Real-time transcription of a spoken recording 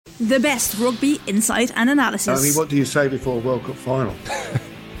The best rugby insight and analysis. I mean, what do you say before a World Cup final?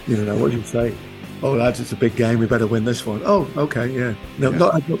 You know, what do you say? Oh, lads, it's a big game. We better win this one. Oh, okay, yeah. No, yeah.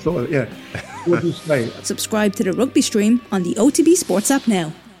 I've not thought of it. Yeah. What do you say? Subscribe to the rugby stream on the OTB Sports app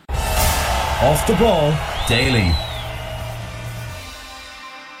now. Off the Ball Daily.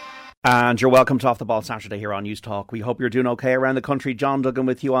 And you're welcome to Off the Ball Saturday here on News Talk. We hope you're doing okay around the country. John Duggan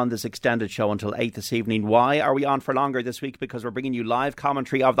with you on this extended show until 8 this evening. Why are we on for longer this week? Because we're bringing you live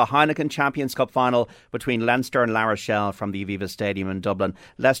commentary of the Heineken Champions Cup final between Leinster and La Rochelle from the Aviva Stadium in Dublin.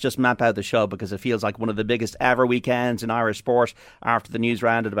 Let's just map out the show because it feels like one of the biggest ever weekends in Irish sport. After the news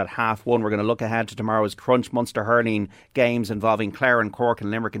round at about 1:30, we're going to look ahead to tomorrow's Crunch Munster hurling games involving Clare and Cork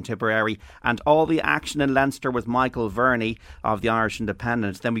and Limerick and Tipperary, and all the action in Leinster with Michael Verney of the Irish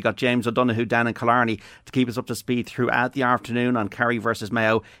Independent. Then we got James O'Donoghue down in Killarney to keep us up to speed throughout the afternoon on Kerry versus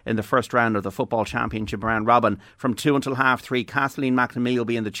Mayo in the first round of the Football Championship round robin. From 2 until 3:30, Kathleen McNamee will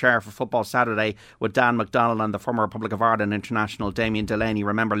be in the chair for Football Saturday with Dan McDonnell and the former Republic of Ireland international Damien Delaney.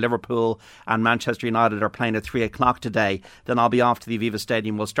 Remember, Liverpool and Manchester United are playing at 3 o'clock today. Then I'll be off to the Aviva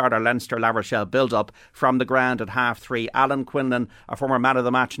Stadium. We'll start our Leinster La Rochelle build-up from the ground at 3:30. Alan Quinlan, a former man of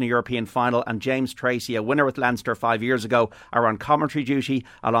the match in the European final, and James Tracy, a winner with Leinster 5 years ago, are on commentary duty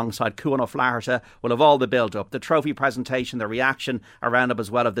alongside Cuan O'Flaherty. We'll have all the build-up, the trophy presentation, the reaction, a round-up as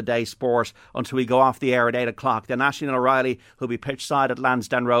well of the day's sport until we go off the air at 8 o'clock. Then Aisling O'Reilly, who'll be pitch side at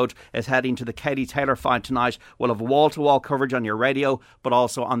Lansdowne Road, is heading to the Katie Taylor fight tonight. We'll have wall-to-wall coverage on your radio, but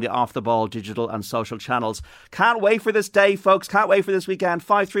also on the Off the Ball digital and social channels. Can't wait for this day, folks. Can't wait for this weekend.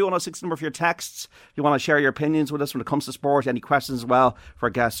 53106 number for your texts. If you want to share your opinions with us when it comes to sport, any questions as well for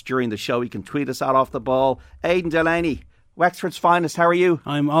guests during the show, you can tweet us at Off the Ball. Aidan Delaney, Wexford's finest, how are you?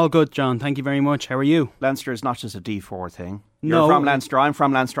 I'm all good, John. Thank you very much. How are you? Leinster is not just a D4 thing. No. You're from Leinster, I'm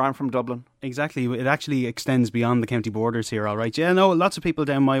from Leinster, I'm from Dublin. Exactly. It actually extends beyond the county borders here, all right. Yeah, no, lots of people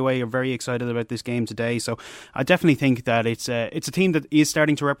down my way are very excited about this game today. So I definitely think that it's a team that is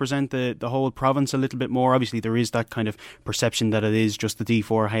starting to represent the whole province a little bit more. Obviously, there is that kind of perception that it is just the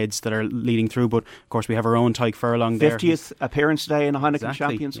D4 heads that are leading through. But, of course, we have our own Tyke Furlong there. 50th appearance today in the Heineken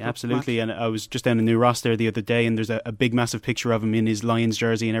Champions Cup. Absolutely. Match. And I was just down in New Ross there the other day, and there's a big, massive picture of him in his Lions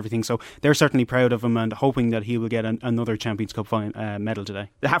jersey and everything. So they're certainly proud of him and hoping that he will get another Champions Cup medal today.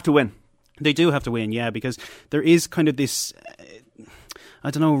 They have to win. They do have to win, yeah, because there is kind of this... I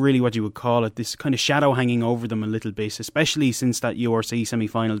don't know really what you would call it, this kind of shadow hanging over them a little bit, especially since that URC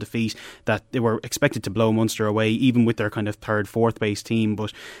semi-final defeat that they were expected to blow Munster away, even with their kind of third, fourth base team.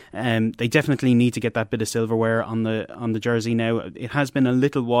 But they definitely need to get that bit of silverware on the jersey now. It has been a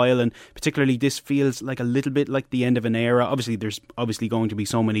little while, and particularly this feels like a little bit like the end of an era. Obviously, there's obviously going to be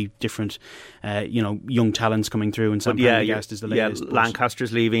so many different, young talents coming through, and Sam Prendergast is the latest. Yeah,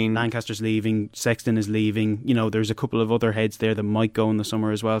 Lancaster's leaving. Sexton is leaving. You know, there's a couple of other heads there that might go in the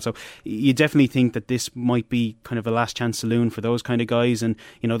summer as well. So you definitely think that this might be kind of a last chance saloon for those kind of guys. And,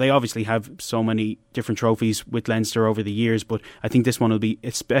 you know, they obviously have so many different trophies with Leinster over the years, but I think this one will be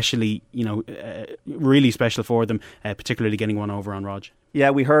especially, really special for them, particularly getting one over on Rog. Yeah,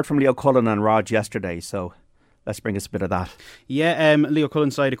 we heard from Leo Cullen and Rog yesterday, so let's bring us a bit of that. Yeah, Leo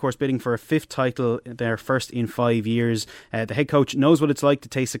Cullen's side, of course, bidding for a 5th title, their first in 5 years. The head coach knows what it's like to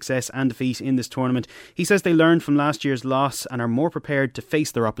taste success and defeat in this tournament. He says they learned from last year's loss and are more prepared to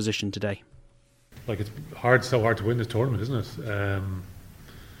face their opposition today. Like, it's so hard to win this tournament, isn't it?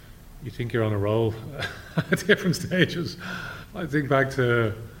 You think you're on a roll at different stages. I think back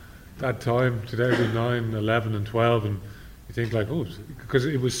to that time, 2009, 11 and 12, and you think like, because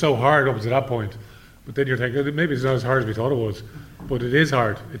it was so hard up to that point. But then you're thinking, maybe it's not as hard as we thought it was. But it is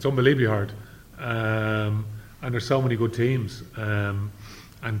hard. It's unbelievably hard. And there's so many good teams.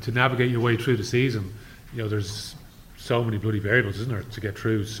 And to navigate your way through the season, there's so many bloody variables, isn't there, to get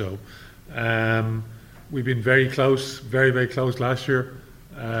through. So we've been very close, very, very close last year,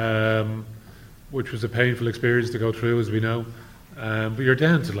 which was a painful experience to go through, as we know. But you're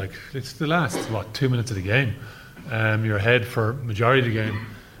down to, it's the last, 2 minutes of the game. You're ahead for majority of the game.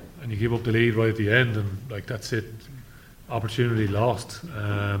 And you give up the lead right at the end, and that's it. Opportunity lost.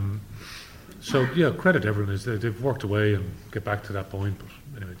 So credit to everyone. They've worked away and get back to that point. But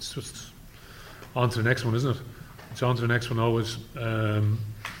anyway, it's just on to the next one, isn't it? It's on to the next one always. And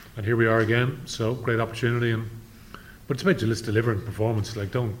here we are again. So great opportunity, but it's about just delivering performance.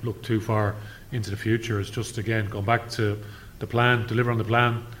 Don't look too far into the future. It's just again going back to the plan, deliver on the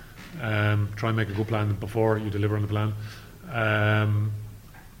plan. Try and make a good plan before you deliver on the plan.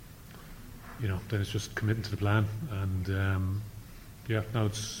 Then it's just committing to the plan, and now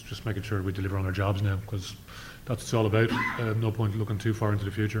it's just making sure we deliver on our jobs now, because that's what it's all about. No point looking too far into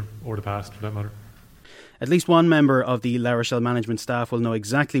the future or the past, for that matter. At least one member of the La Rochelle management staff will know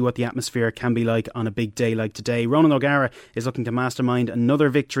exactly what the atmosphere can be like on a big day like today. Ronan O'Gara is looking to mastermind another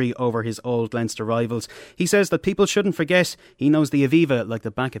victory over his old Leinster rivals. He says that people shouldn't forget he knows the Aviva like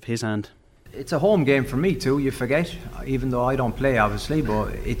the back of his hand. It's a home game for me too, you forget, even though I don't play obviously,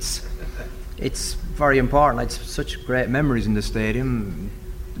 but it's very important. It's such great memories in the stadium.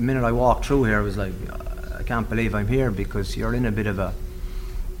 The minute I walked through here, I was like, I can't believe I'm here, because you're in a bit of a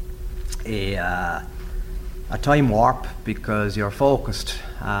time warp because you're focused.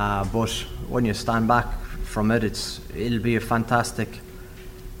 But when you stand back from it, it'll be a fantastic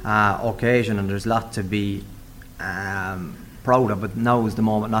occasion, and there's a lot to be proud of. But now is the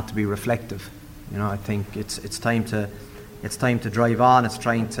moment not to be reflective. You know, I think it's time to drive on. It's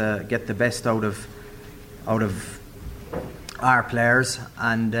trying to get the best out of our players,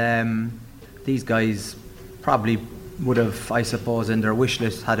 and these guys probably would have, I suppose, in their wish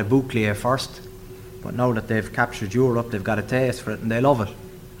list had a bouclier first, but now that they've captured Europe, they've got a taste for it and they love it,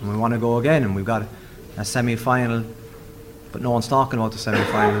 and we want to go again, and we've got a semi-final, but no one's talking about the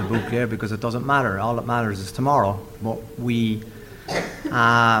semi-final of the bouclier because it doesn't matter. All that matters is tomorrow. But we're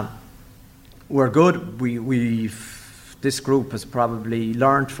good. This group has probably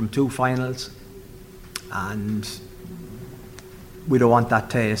learned from 2 finals, and we don't want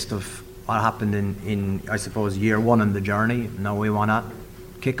that taste of what happened in I suppose year 1 in the journey. Now we want to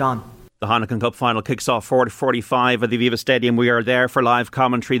kick on. The Heineken Cup final kicks off 4:45 at the Aviva Stadium. We are there for live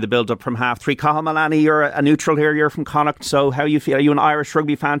commentary, the build-up from half-3. Cathal, Mullaney, you're a neutral here. You're from Connacht, so how you feel? Are you an Irish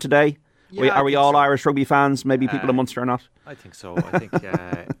rugby fan today? Yeah, are we all Irish rugby fans? Maybe people in Munster or not? I think so.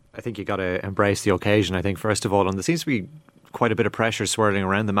 I think you got to embrace the occasion. I think first of all, and there seems to be quite a bit of pressure swirling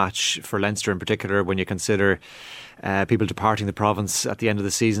around the match for Leinster in particular when you consider people departing the province at the end of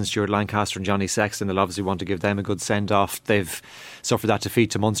the season. Stuart Lancaster and Johnny Sexton, they'll obviously want to give them a good send-off. They've suffered that defeat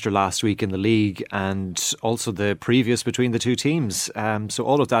to Munster last week in the league, and also the previous between the two teams. So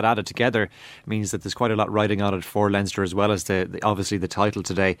all of that added together means that there's quite a lot riding on it for Leinster, as well as obviously the title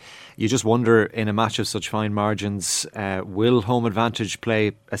today. You just wonder, in a match of such fine margins, will home advantage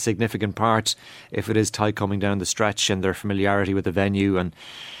play a significant part if it is tight coming down the stretch, and their familiarity with the venue and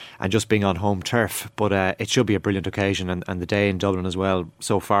just being on home turf. But it should be a brilliant occasion, and the day in Dublin as well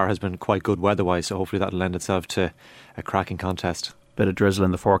so far has been quite good weather-wise, so hopefully that'll lend itself to a cracking contest. Bit of drizzle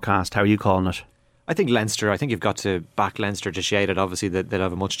in the forecast. How are you calling it? I think Leinster. I think you've got to back Leinster to shade it. Obviously they'll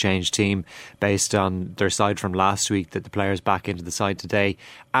have a much changed team based on their side from last week, that the players back into the side today,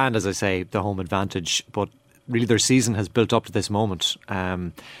 and as I say, the home advantage. But really their season has built up to this moment,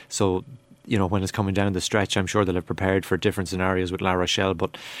 so you know, when it's coming down the stretch, I'm sure they'll have prepared for different scenarios with La Rochelle.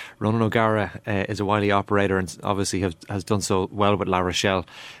 But Ronan O'Gara is a wily operator, and obviously has done so well with La Rochelle.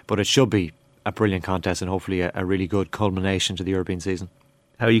 But it should be a brilliant contest, and hopefully a really good culmination to the European season.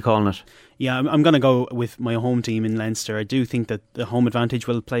 How are you calling it? Yeah, I'm going to go with my home team in Leinster. I do think that the home advantage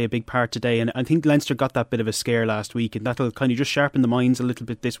will play a big part today, and I think Leinster got that bit of a scare last week, and that'll kind of just sharpen the minds a little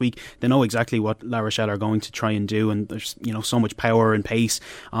bit this week. They know exactly what La Rochelle are going to try and do, and there's, you know, so much power and pace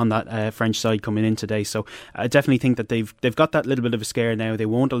on that French side coming in today. So I definitely think that they've got that little bit of a scare now. They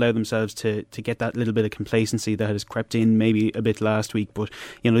won't allow themselves to get that little bit of complacency that has crept in maybe a bit last week. But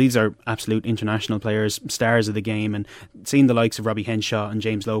you know, these are absolute international players, stars of the game, and seeing the likes of Robbie Henshaw and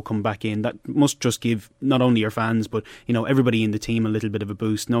James Lowe come back in, that must just give not only your fans but, you know, everybody in the team a little bit of a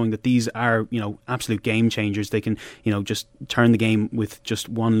boost, knowing that these are, you know, absolute game changers. They can, you know, just turn the game with just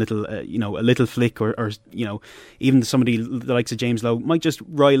one little you know, a little flick, or you know, even somebody the likes of James Lowe might just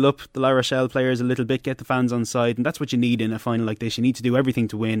rile up the La Rochelle players a little bit, get the fans on side, and that's what you need in a final like this. You need to do everything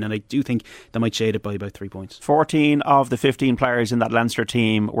to win, and I do think they might shade it by about 3 points. 14 of the 15 players in that Leinster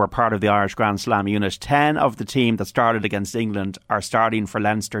team were part of the Irish Grand Slam unit. 10 of the team that started against England are starting for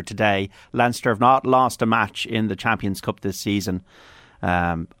Leinster today. Leinster have not lost a match in the Champions Cup this season,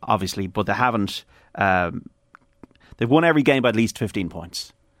 obviously, but they haven't. They've won every game by at least 15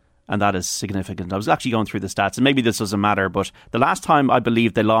 points, and that is significant. I was actually going through the stats, and maybe this doesn't matter, but the last time I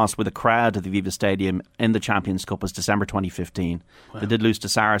believe they lost with a crowd at the Aviva Stadium in the Champions Cup was December 2015. Wow. They did lose to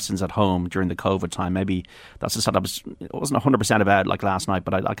Saracens at home during the COVID time. Maybe that's a stat I wasn't 100% about like last night,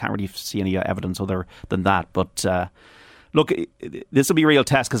 but I can't really see any evidence other than that. But look, this will be a real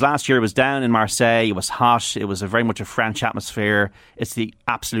test, because last year it was down in Marseille, it was hot, it was very much a French atmosphere. It's the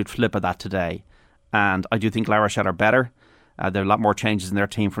absolute flip of that today, and I do think La Rochelle are better. There are a lot more changes in their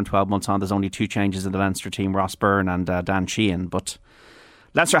team from 12 months on. There's only 2 changes in the Leinster team, Ross Byrne and Dan Sheehan. But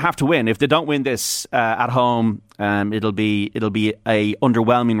Leinster have to win. If they don't win this at home, It'll be a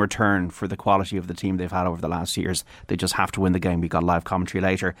underwhelming return for the quality of the team they've had over the last years. They just have to win the game. We've got live commentary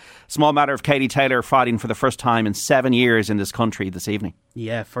later. Small matter of Katie Taylor fighting for the first time in 7 years in this country this evening.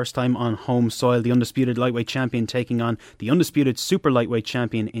 Yeah, first time on home soil. The undisputed lightweight champion taking on the undisputed super lightweight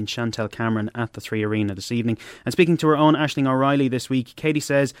champion in Chantal Cameron at the 3 Arena this evening. And speaking to her own Aisling O'Reilly this week, Katie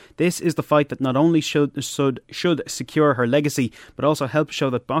says this is the fight that not only should secure her legacy, but also help show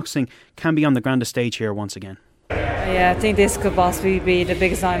that boxing can be on the grandest stage here once again. Yeah, I think this could possibly be the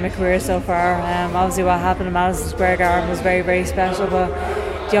biggest night of my career so far. Obviously what happened in Madison Square Garden was very, very special, but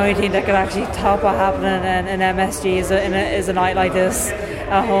the only thing that could actually top what happened in MSG is a night like this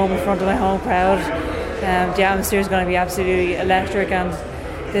at home in front of my home crowd. The atmosphere is going to be absolutely electric, and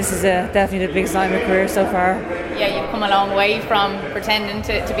this is definitely the biggest night of my career so far. Yeah, you've come a long way from pretending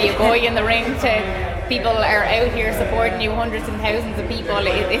to be a boy in the ring to people are out here supporting you, hundreds and thousands of people.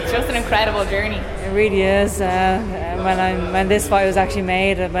 It's just an incredible journey. It really is. When this fight was actually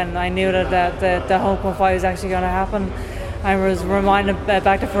made, when I knew that the homecoming fight was actually going to happen, I was reminded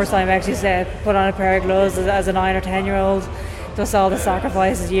back the first time I actually put on a pair of gloves as a 9 or 10 year old. Just all the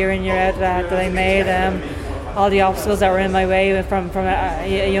sacrifices year in year out that I made, all the obstacles that were in my way from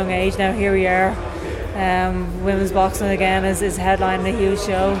a young age. Now here we are. Women's boxing again is headlining a huge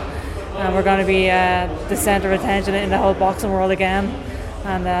show, and we're going to be the centre of attention in the whole boxing world again.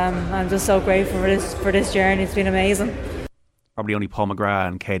 And I'm just so grateful for this journey. It's been amazing. Probably only Paul McGrath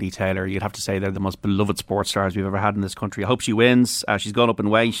and Katie Taylor, you'd have to say they're the most beloved sports stars we've ever had in this country. I hope she wins. She's gone up in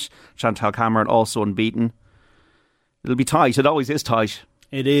weight. Chantal Cameron also unbeaten. It'll be tight. It always is tight.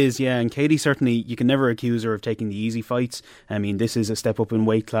 It is, yeah, and Katie certainly, you can never accuse her of taking the easy fights. I mean, this is a step up in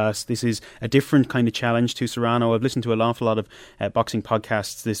weight class. This is a different kind of challenge to Serrano. I've listened to an awful lot of boxing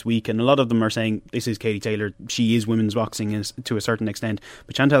podcasts this week, and a lot of them are saying this is Katie Taylor. She is women's boxing to a certain extent.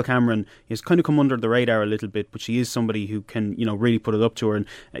 But Chantal Cameron has kind of come under the radar a little bit, but she is somebody who can, really put it up to her, and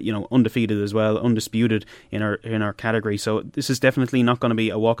undefeated as well, undisputed in our category. So this is definitely not going to be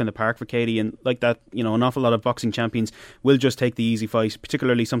a walk in the park for Katie, and like that, an awful lot of boxing champions will just take the easy fight, particularly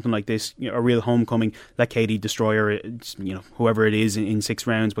something like this, a real homecoming. Let Katie destroy her, whoever it is in 6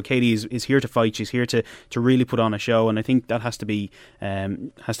 rounds. But Katie is here to fight. She's here to really put on a show, and I think that has to be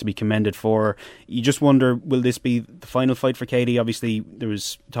commended for her. You just wonder, will this be the final fight for Katie? Obviously, there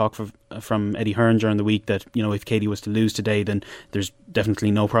was talk from Eddie Hearn during the week that if Katie was to lose today, then there's definitely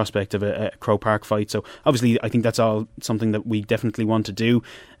no prospect of a Croke Park fight. So obviously, I think that's all something that we definitely want to do.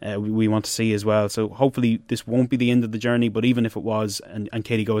 We want to see as well. So hopefully, this won't be the end of the journey. But even if it was, and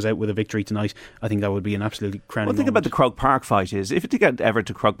Katie goes out with a victory tonight, I think that would be an absolutely crowning moment. One thing about the Croke Park fight is, if it did get ever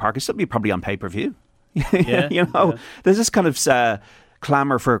to Croke Park, it's something probably on pay-per-view. Yeah, there's this kind of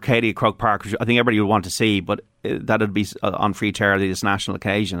clamour for Katie at Croke Park, which I think everybody would want to see, but that'd be on free charity, this national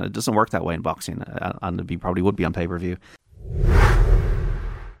occasion. It doesn't work that way in boxing, and it probably would be on pay-per-view.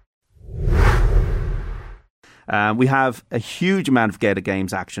 We have a huge amount of Gaelic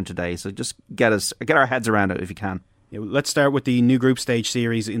Games action today, so just get our heads around it if you can. Yeah, let's start with the new group stage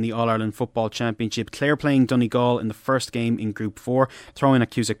series in the All-Ireland Football Championship. Clare playing Donegal in the first game in Group 4. Throwing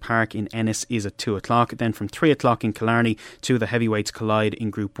at Cusack Park in Ennis is at 2 o'clock. Then from 3 o'clock in Killarney, 2 of the heavyweights collide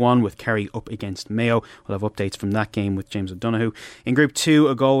in Group 1 with Kerry up against Mayo. We'll have updates from that game with James O'Donoghue. In Group 2,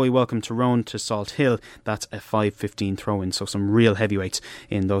 a Galway welcome Tyrone to Salt Hill. That's a 5:15 throw-in, so some real heavyweights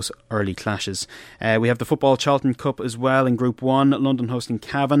in those early clashes. We have the Football Charlton Cup as well in Group 1. London hosting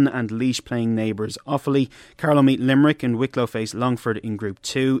Cavan and Laois playing neighbours Offaly. Carlow meet Limerick and Wicklow face Longford in Group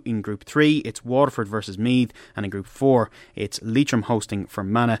 2. In Group 3, it's Waterford versus Meath, and in Group 4, it's Leitrim hosting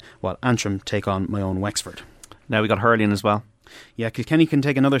Fermanagh, while Antrim take on my own Wexford. Now we got hurling as well. Yeah, Kilkenny can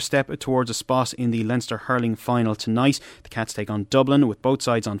take another step towards a spot in the Leinster hurling final tonight. The Cats take on Dublin, with both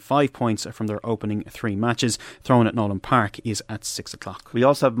sides on 5 points from their opening 3 matches. Thrown at Nolan Park is at 6 o'clock. We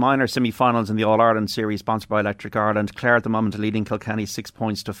also have minor semi-finals in the All-Ireland series sponsored by Electric Ireland. Clare at the moment leading Kilkenny 6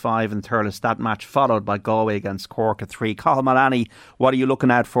 points to 5 in Thurles. That match followed by Galway against Cork at 3. Cathal, Mullaney, what are you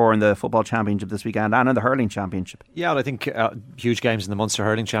looking out for in the Football Championship this weekend and in the Hurling Championship? Yeah, well, I think huge games in the Munster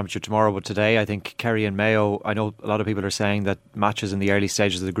Hurling Championship tomorrow, but today I think Kerry and Mayo, I know a lot of people are saying that matches in the early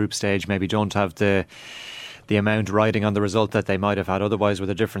stages of the group stage maybe don't have the amount riding on the result that they might have had otherwise with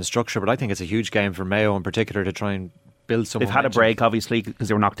a different structure, but I think it's a huge game for Mayo in particular to try and build some momentum. They've had a break obviously because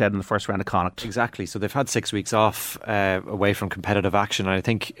they were knocked out in the first round of Connacht. Exactly, so they've had 6 weeks off away from competitive action, and I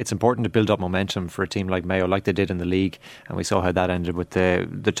think it's important to build up momentum for a team like Mayo like they did in the league, and we saw how that ended with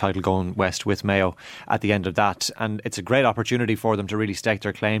the title going west with Mayo at the end of that, and it's a great opportunity for them to really stake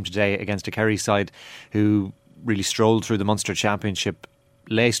their claim today against a Kerry side who really strolled through the Munster Championship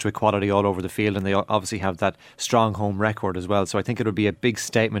laced with quality all over the field, and they obviously have that strong home record as well. So I think it would be a big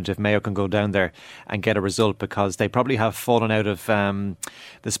statement if Mayo can go down there and get a result, because they probably have fallen out of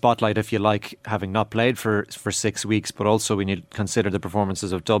the spotlight, if you like, having not played for 6 weeks. But also when you consider the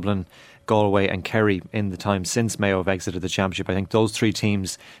performances of Dublin, Galway and Kerry in the time since Mayo have exited the championship, I think those three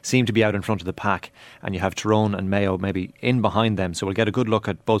teams seem to be out in front of the pack, and you have Tyrone and Mayo maybe in behind them. So we'll get a good look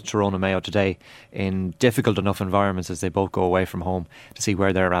at both Tyrone and Mayo today in difficult enough environments as they both go away from home, to see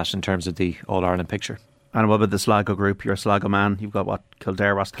where they're at in terms of the All-Ireland picture. And what about the Sligo group? You're a Sligo man. You've got what?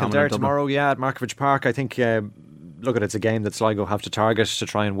 Kildare, Roscommon, Kildare tomorrow, at Markovich Park. I think look, it's a game that Sligo have to target to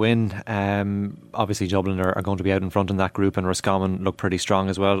try and win. Obviously Dublin are going to be out in front in that group, and Roscommon look pretty strong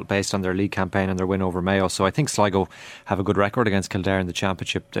as well based on their league campaign and their win over Mayo. So I think Sligo have a good record against Kildare in the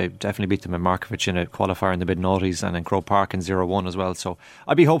championship. They definitely beat them in Markovich in a qualifier in the mid-noughties, and in Croke Park in 0-1 as well. So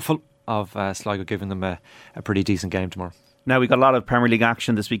I'd be hopeful of Sligo giving them a pretty decent game tomorrow. Now, we've got a lot of Premier League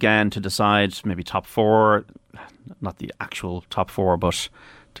action this weekend to decide maybe top four, not the actual top four, but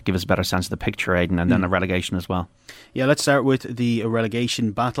to give us a better sense of the picture, Aidan, and then a relegation as well. Yeah, let's start with the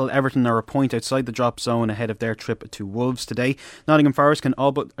relegation battle. Everton are a point outside the drop zone ahead of their trip to Wolves today. Nottingham Forest can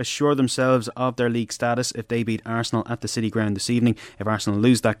all but assure themselves of their league status if they beat Arsenal at the City Ground this evening. If Arsenal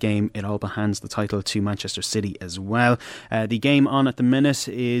lose that game, it all but hands the title to Manchester City as well. The game on at the minute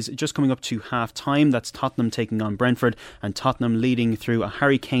is just coming up to half time. That's Tottenham taking on Brentford, and Tottenham leading through a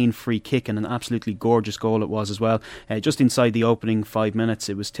Harry Kane free kick, and an absolutely gorgeous goal it was as well. Just inside the opening 5 minutes,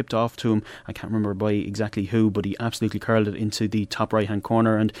 it was tipped off to him. I can't remember by exactly who, but he absolutely curled it into the top right hand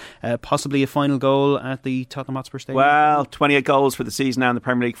corner, and possibly a final goal at the Tottenham Hotspur Stadium. Well, 28 goals for the season now in the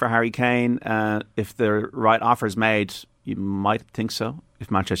Premier League for Harry Kane. If the right offer is made, you might think so. If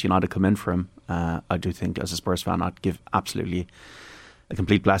Manchester United come in for him, I do think as a Spurs fan I'd give absolutely a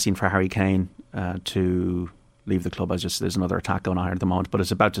complete blessing for Harry Kane to leave the club. There's another attack going on here at the moment, but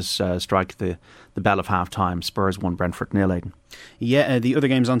it's about to strike the bell of half time. Spurs 1, Brentford 0, Aidan. Yeah, the other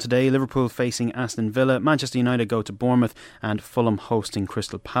games on today: Liverpool facing Aston Villa, Manchester United go to Bournemouth, and Fulham hosting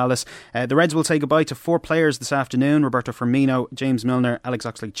Crystal Palace. The Reds will say goodbye to 4 players this afternoon: Roberto Firmino, James Milner, Alex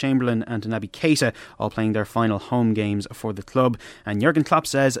Oxlade-Chamberlain and Naby Keita, all playing their final home games for the club, and Jurgen Klopp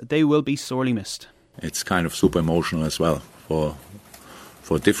says they will be sorely missed. It's kind of super emotional as well, for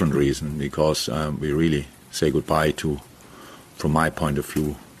a different reason, because we really say goodbye to, from my point of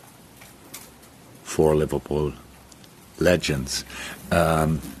view, 4 Liverpool legends,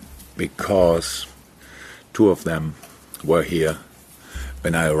 because 2 of them were here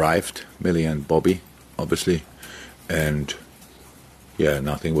when I arrived, Millie and Bobby, obviously, and yeah,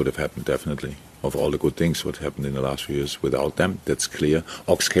 nothing would have happened, definitely, of all the good things what happened in the last few years without them. That's clear.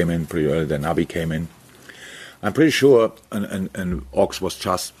 Ox came in pretty early, then Naby came in. I'm pretty sure, and Ox was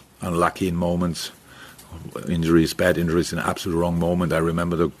just unlucky in moments. Injuries, bad injuries in an absolute wrong moment. I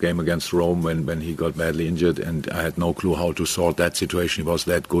remember the game against Rome when he got badly injured, and I had no clue how to sort that situation. He was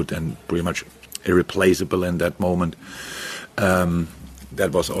that good and pretty much irreplaceable in that moment.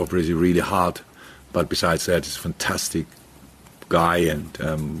 That was obviously really hard, but besides that, he's a fantastic guy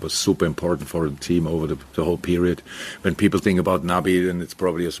and was super important for the team over the whole period. When people think about Naby, then it's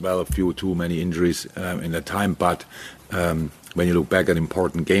probably as well a few too many injuries in that time, but when you look back at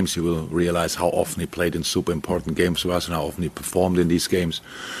important games, you will realize how often he played in super important games for us and how often he performed in these games.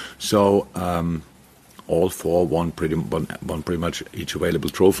 So all 4 won pretty much each available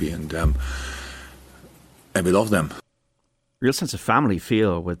trophy, and we love them. Real sense of family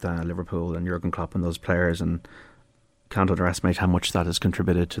feel with Liverpool and Jurgen Klopp and those players, and can't underestimate how much that has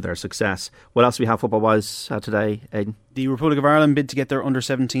contributed to their success. What else do we have football-wise today, Aidan? The Republic of Ireland bid to get their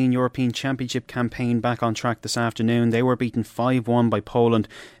Under-17 European Championship campaign back on track this afternoon. They were beaten 5-1 by Poland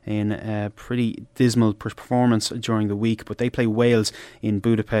in a pretty dismal performance during the week, but they play Wales in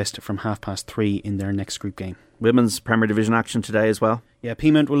Budapest from 3:30 in their next group game. Women's Premier Division action today as well. Yeah,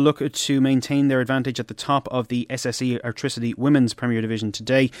 Peamount will look to maintain their advantage at the top of the SSE Artricity Women's Premier Division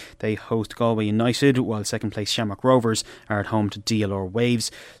today. They host Galway United, while second place Shamrock Rovers are at home to DLR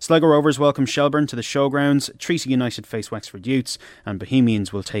Waves. Sligo Rovers welcome Shelbourne to the showgrounds. Treacy United face Wexford Youths, and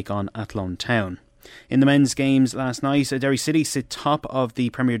Bohemians will take on Athlone Town. In the men's games last night, Derry City sit top of the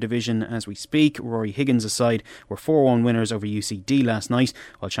Premier Division as we speak. Rory Higgins' side were 4-1 winners over UCD last night,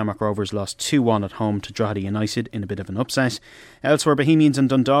 while Shamrock Rovers lost 2-1 at home to Drogheda United in a bit of an upset. Elsewhere, Bohemians and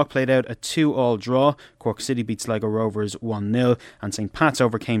Dundalk played out a 2-2 draw. Cork City beat Sligo Rovers 1-0, and St Pat's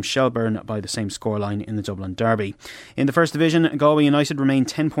overcame Shelbourne by the same scoreline in the Dublin Derby. In the First Division, Galway United remained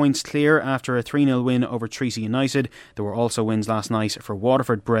 10 points clear after a 3-0 win over Treacy United. There were also wins last night for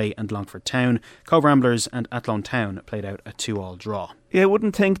Waterford, Bray and Longford Town. Cove Ramblers and Athlone Town played out a 2-2 draw. Yeah, I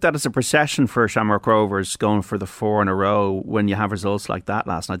wouldn't think that it's a procession for Shamrock Rovers going for the 4 in a row when you have results like that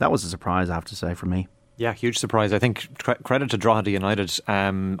last night. That was a surprise, I have to say, for me. Yeah, huge surprise. I think credit to Drogheda United.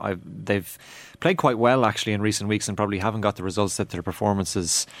 They've played quite well actually in recent weeks and probably haven't got the results that their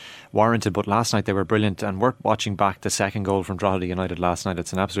performances warranted. But last night they were brilliant, and we're watching back the second goal from Drogheda United last night.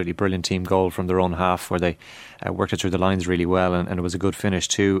 It's an absolutely brilliant team goal from their own half where they worked it through the lines really well, and it was a good finish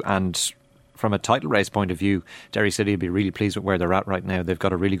too. And from a title race point of view, Derry City will be really pleased with where they're at right now. They've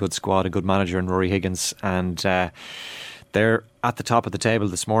got a really good squad, a good manager in Rory Higgins, and they're at the top of the table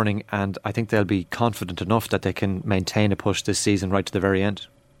this morning, and I think they'll be confident enough that they can maintain a push this season right to the very end.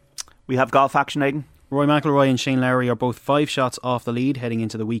 We have golf action, Aidan. Roy McIlroy and Shane Lowry are both 5 shots off the lead heading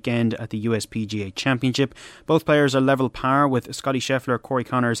into the weekend at the USPGA Championship. Both players are level par, with Scotty Scheffler, Corey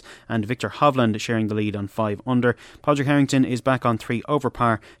Connors and Victor Hovland sharing the lead on 5 under. Padraig Harrington is back on 3 over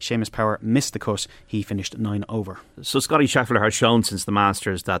par. Seamus Power missed the cut. He finished 9 over. So Scotty Scheffler has shown since the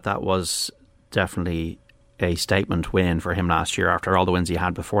Masters that was definitely a statement win for him last year after all the wins he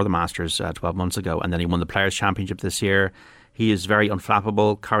had before the Masters 12 months ago, and then he won the Players' Championship this year. He is very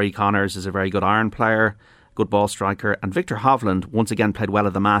unflappable. Corey Connors is a very good iron player, good ball striker, and Victor Hovland once again played well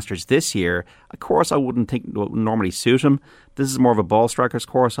at the Masters this year. A course I wouldn't think would normally suit him. This is more of a ball striker's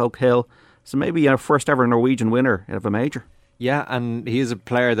course, Oak Hill, so maybe a first ever Norwegian winner of a major. Yeah, and he is a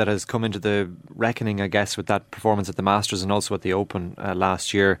player that has come into the reckoning, I guess, with that performance at the Masters and also at the Open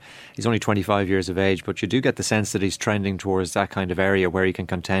last year. He's only 25 years of age, but you do get the sense that he's trending towards that kind of area where he can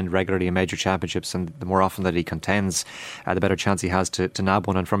contend regularly in major championships, and the more often that he contends, the better chance he has to nab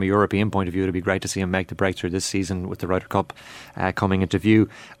one. And from a European point of view, it'd be great to see him make the breakthrough this season with the Ryder Cup coming into view.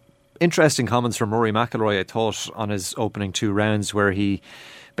 Interesting comments from Rory McIlroy, I thought, on his opening 2 rounds, where he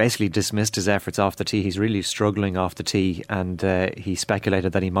basically dismissed his efforts off the tee. He's really struggling off the tee, and he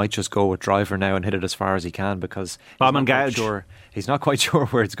speculated that he might just go with driver now and hit it as far as he can because he's not quite sure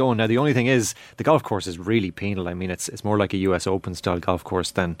where it's going. Now the only thing is the golf course is really penal. I mean, it's more like a US Open style golf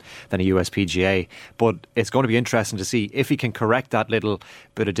course than a US PGA, but it's going to be interesting to see if he can correct that little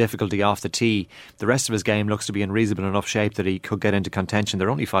bit of difficulty off the tee. The rest of his game looks to be in reasonable enough shape that he could get into contention.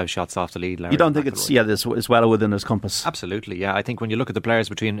 They're only 5 shots off the lead, Larry. You don't think this is well within his compass? Absolutely, yeah. I think when you look at the players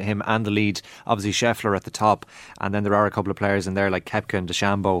between him and the lead, obviously Scheffler at the top, and then there are a couple of players in there like Koepka and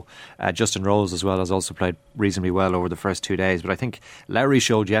DeChambeau. Justin Rose as well has also played reasonably well over the first 2 days, but I think Lowry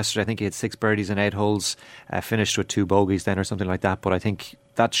showed yesterday, I think he had 6 birdies in 8 holes, finished with 2 bogeys then or something like that, but I think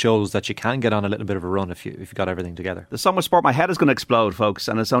that shows that you can get on a little bit of a run if you've got everything together. There's so much sport, my head is going to explode, folks,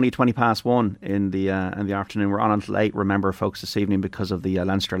 and it's only 1:20 in the afternoon. We're on until 8, remember, folks, this evening, because of the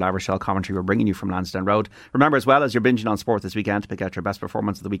Leinster Lavershell commentary we're bringing you from Lansdowne Road. Remember, as well, as you're binging on sport this weekend, to pick out your best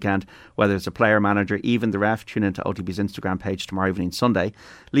performance of the weekend, whether it's a player, manager, even the ref. Tune into OTB's Instagram page tomorrow evening, Sunday.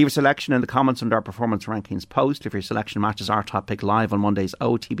 Leave a selection in the comments under our performance rankings post. If your selection matches our top pick live on Monday's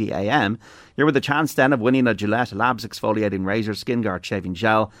OTB AM, you're with a chance then of winning a Gillette Labs exfoliating razor, skin guard shaving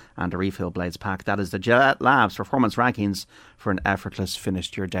gel and a refill blades pack. That is the Gillette Labs performance rankings for an effortless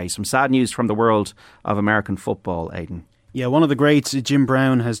finish to your day. Some sad news from the world of American football, Aidan. Yeah, one of the greats, Jim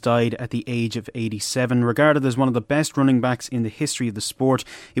Brown, has died at the age of 87, regarded as one of the best running backs in the history of the sport.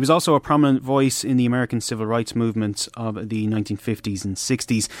 He was also a prominent voice in the American civil rights movement of the 1950s and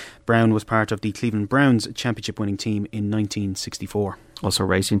 60s. Brown was part of the Cleveland Browns championship winning team in 1964. Also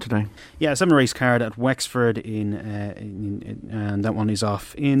racing today? Yeah, 7 race card at Wexford and that one is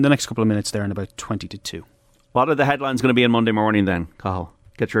off in the next couple of minutes there in about 20 to 2. What are the headlines going to be on Monday morning then, Cathal?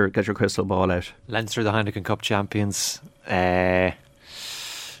 Get your crystal ball out. Leinster, the Heineken Cup champions. Title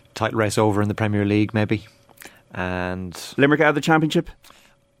race over in the Premier League, maybe. And Limerick out of the championship?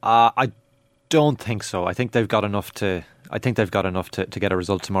 I don't think so. I think they've got enough to get a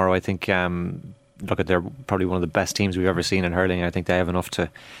result tomorrow. I think they're probably one of the best teams we've ever seen in hurling. I think they have enough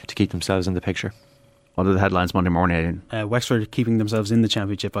to keep themselves in the picture. What are the headlines Monday morning? Wexford keeping themselves in the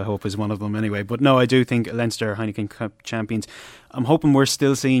championship, I hope, is one of them anyway. But no, I do think Leinster Heineken Cup champions. I'm hoping we're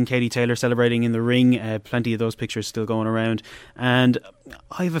still seeing Katie Taylor celebrating in the ring. Plenty of those pictures still going around. And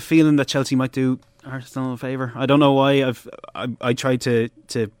I have a feeling that Chelsea might do Arsenal a favour. I don't know why. I tried to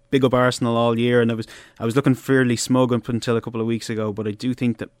big up Arsenal all year, and I was looking fairly smug up until a couple of weeks ago, but I do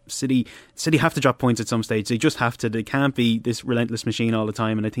think that City have to drop points at some stage. They just have to. They can't be this relentless machine all the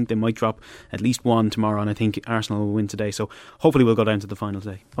time, and I think they might drop at least one tomorrow, and I think Arsenal will win today, so hopefully we'll go down to the final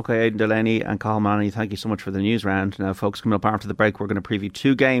today. Okay, Aidan, Delaney and Cathal Mullaney, thank you so much for the news round. Now folks, coming up after the break, we're going to preview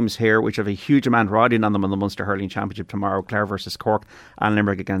 2 games here which have a huge amount riding on them in the Munster Hurling Championship tomorrow. Clare versus Cork and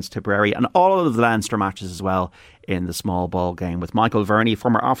Limerick against Tipperary, and all of the Leinster matches as well in the small ball game, with Michael Verney,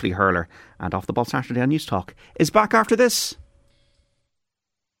 former Offaly hurler and Off the Ball Saturday on News Talk, is back after this.